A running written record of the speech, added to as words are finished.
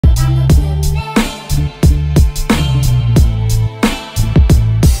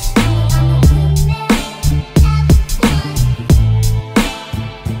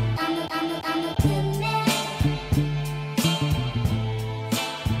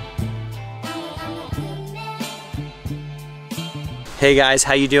Hey guys,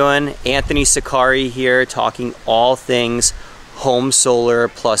 how you doing? Anthony Sakari here, talking all things home solar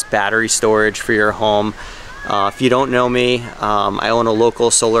plus battery storage for your home. If you don't know me, I own a local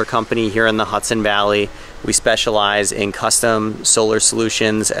solar company here in the Hudson Valley. We specialize in custom solar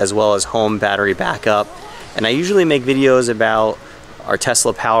solutions as well as home battery backup. And I usually make videos about our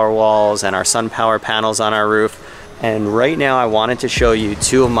Tesla Powerwalls and our sun power panels on our roof. And right now I wanted to show you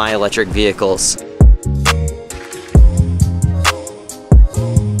two of my electric vehicles.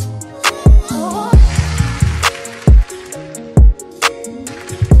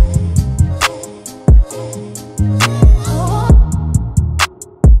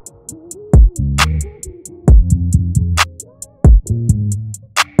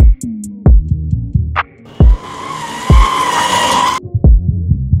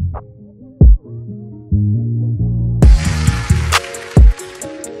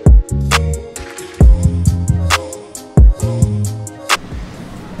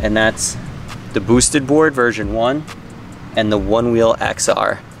 And that's the Boosted Board version 1 and the Onewheel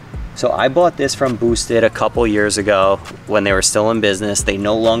Xr. So I bought this from Boosted a couple years ago when they were still in business. They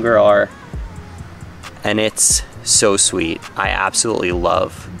no longer are, and it's so sweet. I absolutely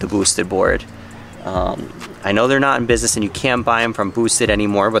love the Boosted Board. I know they're not in business and you can't buy them from Boosted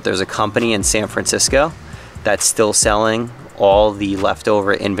anymore, but there's a company in San Francisco that's still selling all the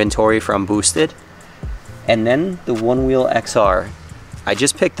leftover inventory from Boosted. And then the Onewheel Xr. I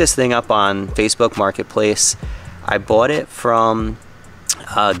just picked this thing up on Facebook Marketplace. I bought it from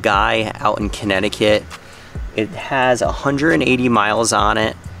a guy out in Connecticut. It has 180 miles on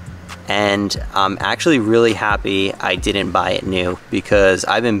it, and I'm actually really happy I didn't buy it new because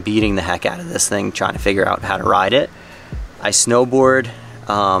I've been beating the heck out of this thing trying to figure out how to ride it. I snowboard,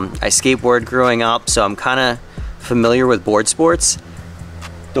 I skateboard growing up, so I'm kind of familiar with board sports.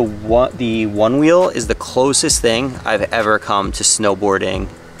 The Onewheel is the closest thing I've ever come to snowboarding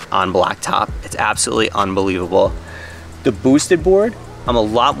on blacktop. It's absolutely unbelievable. The Boosted Board, I'm a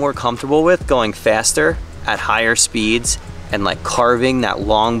lot more comfortable with going faster at higher speeds and like carving that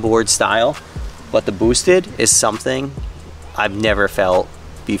long board style. But the Boosted is something I've never felt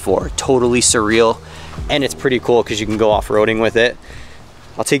before. Totally surreal, and it's pretty cool because you can go off-roading with it.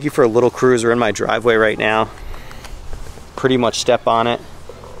 I'll take you for a little cruise. We're in my driveway right now. Pretty much step on it,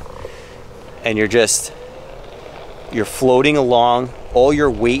 and you're floating along. All your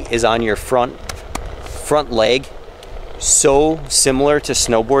weight is on your front leg. So similar to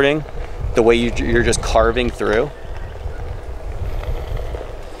snowboarding, the way you're just carving through.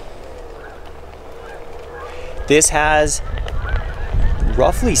 This has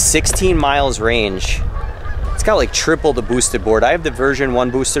roughly 16 miles range. It's got like triple the Boosted Board. I have the version 1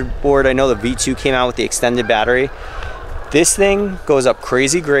 Boosted Board. I know the V2 came out with the extended battery. This thing goes up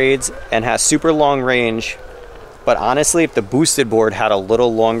crazy grades and has super long range, but honestly, if the Boosted Board had a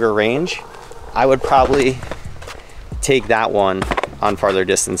little longer range, I would probably take that one on farther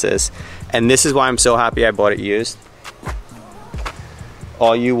distances. And this is why I'm so happy I bought it used.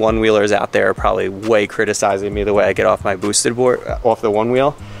 All you one-wheelers out there are probably way criticizing me the way I get off my Boosted Board, off the one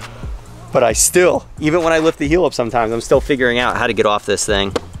wheel. But I still, even when I lift the heel up sometimes, I'm still figuring out how to get off this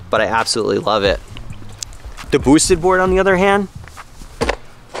thing, but I absolutely love it. The Boosted Board, on the other hand,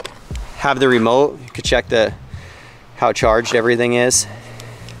 have the remote. You could check how charged everything is.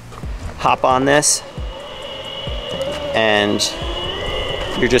 Hop on this, and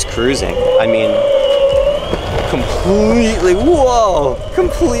you're just cruising. I mean, completely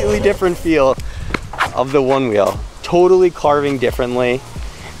different feel of the Onewheel. Totally carving differently.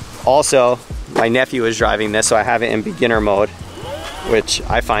 Also, my nephew is driving this, so I have it in beginner mode, which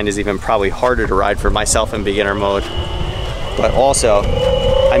I find is even probably harder to ride for myself in beginner mode. But also,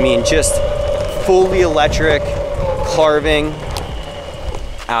 I mean, just fully electric, carving,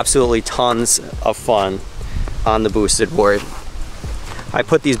 absolutely tons of fun on the Boosted Board. I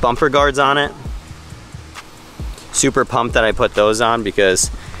put these bumper guards on it. Super pumped that I put those on because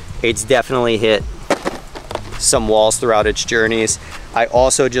it's definitely hit some walls throughout its journeys. I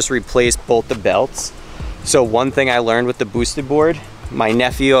also just replaced both the belts. So one thing I learned with the Boosted Board, my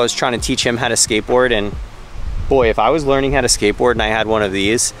nephew, I was trying to teach him how to skateboard, and boy, if I was learning how to skateboard and I had one of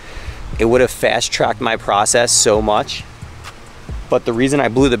these, it would have fast-tracked my process so much. But the reason I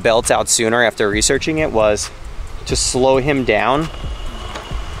blew the belts out sooner after researching it was to slow him down.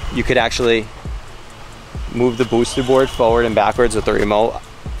 You could actually move the Boosted Board forward and backwards with the remote.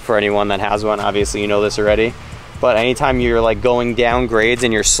 For anyone that has one, obviously you know this already. But anytime you're like going down grades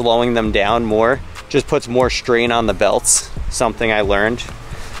and you're slowing them down more, just puts more strain on the belts. Something I learned.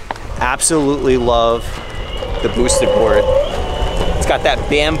 Absolutely love the Boosted Board. It's got that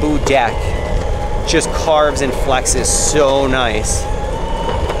bamboo deck just carves and flexes so nice.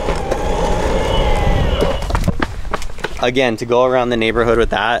 Again, to go around the neighborhood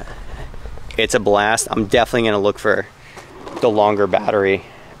with that, it's a blast. I'm definitely gonna look for the longer battery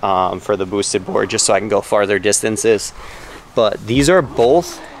for the boosted board, just so I can go farther distances. But these are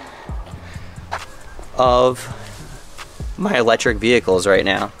both of my electric vehicles right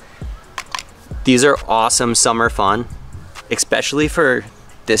now. These are awesome summer fun, especially for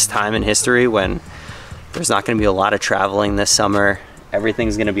this time in history when there's not going to be a lot of traveling this summer.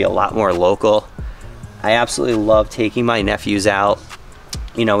 Everything's going to be a lot more local. I absolutely love taking my nephews out.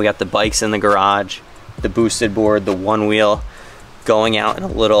 You know, we got the bikes in the garage, the boosted board, the one wheel, going out in a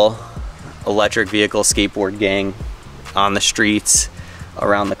little electric vehicle skateboard gang on the streets,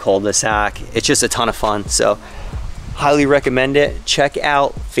 around the cul-de-sac. It's just a ton of fun, so highly recommend it. Check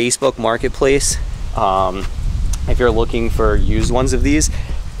out Facebook Marketplace if you're looking for used ones of these.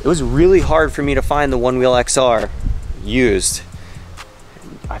 It was really hard for me to find the Onewheel Xr used.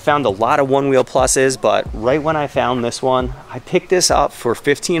 I found a lot of One Wheel Pluses, but right when I found this one, I picked this up for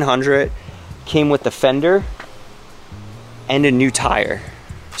 $1,500. Came with the fender and a new tire.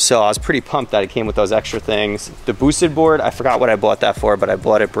 So I was pretty pumped that it came with those extra things. The boosted board, I forgot what I bought that for, but I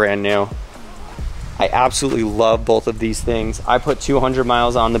bought it brand new. I absolutely love both of these things. I put 200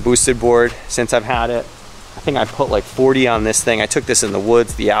 miles on the boosted board since I've had it. I think I put like 40 on this thing. I took this in the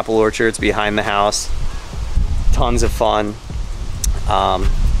woods, the apple orchards behind the house. Tons of fun.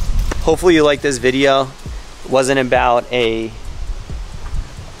 Hopefully you like this video. It wasn't about an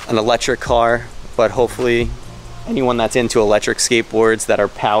electric car, but hopefully anyone that's into electric skateboards that are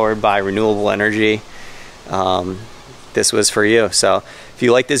powered by renewable energy, this was for you. So if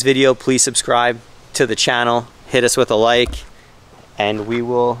you like this video, please subscribe to the channel, hit us with a like, and we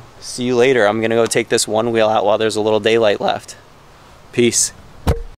will see you later. I'm gonna go take this one wheel out while there's a little daylight left. Peace.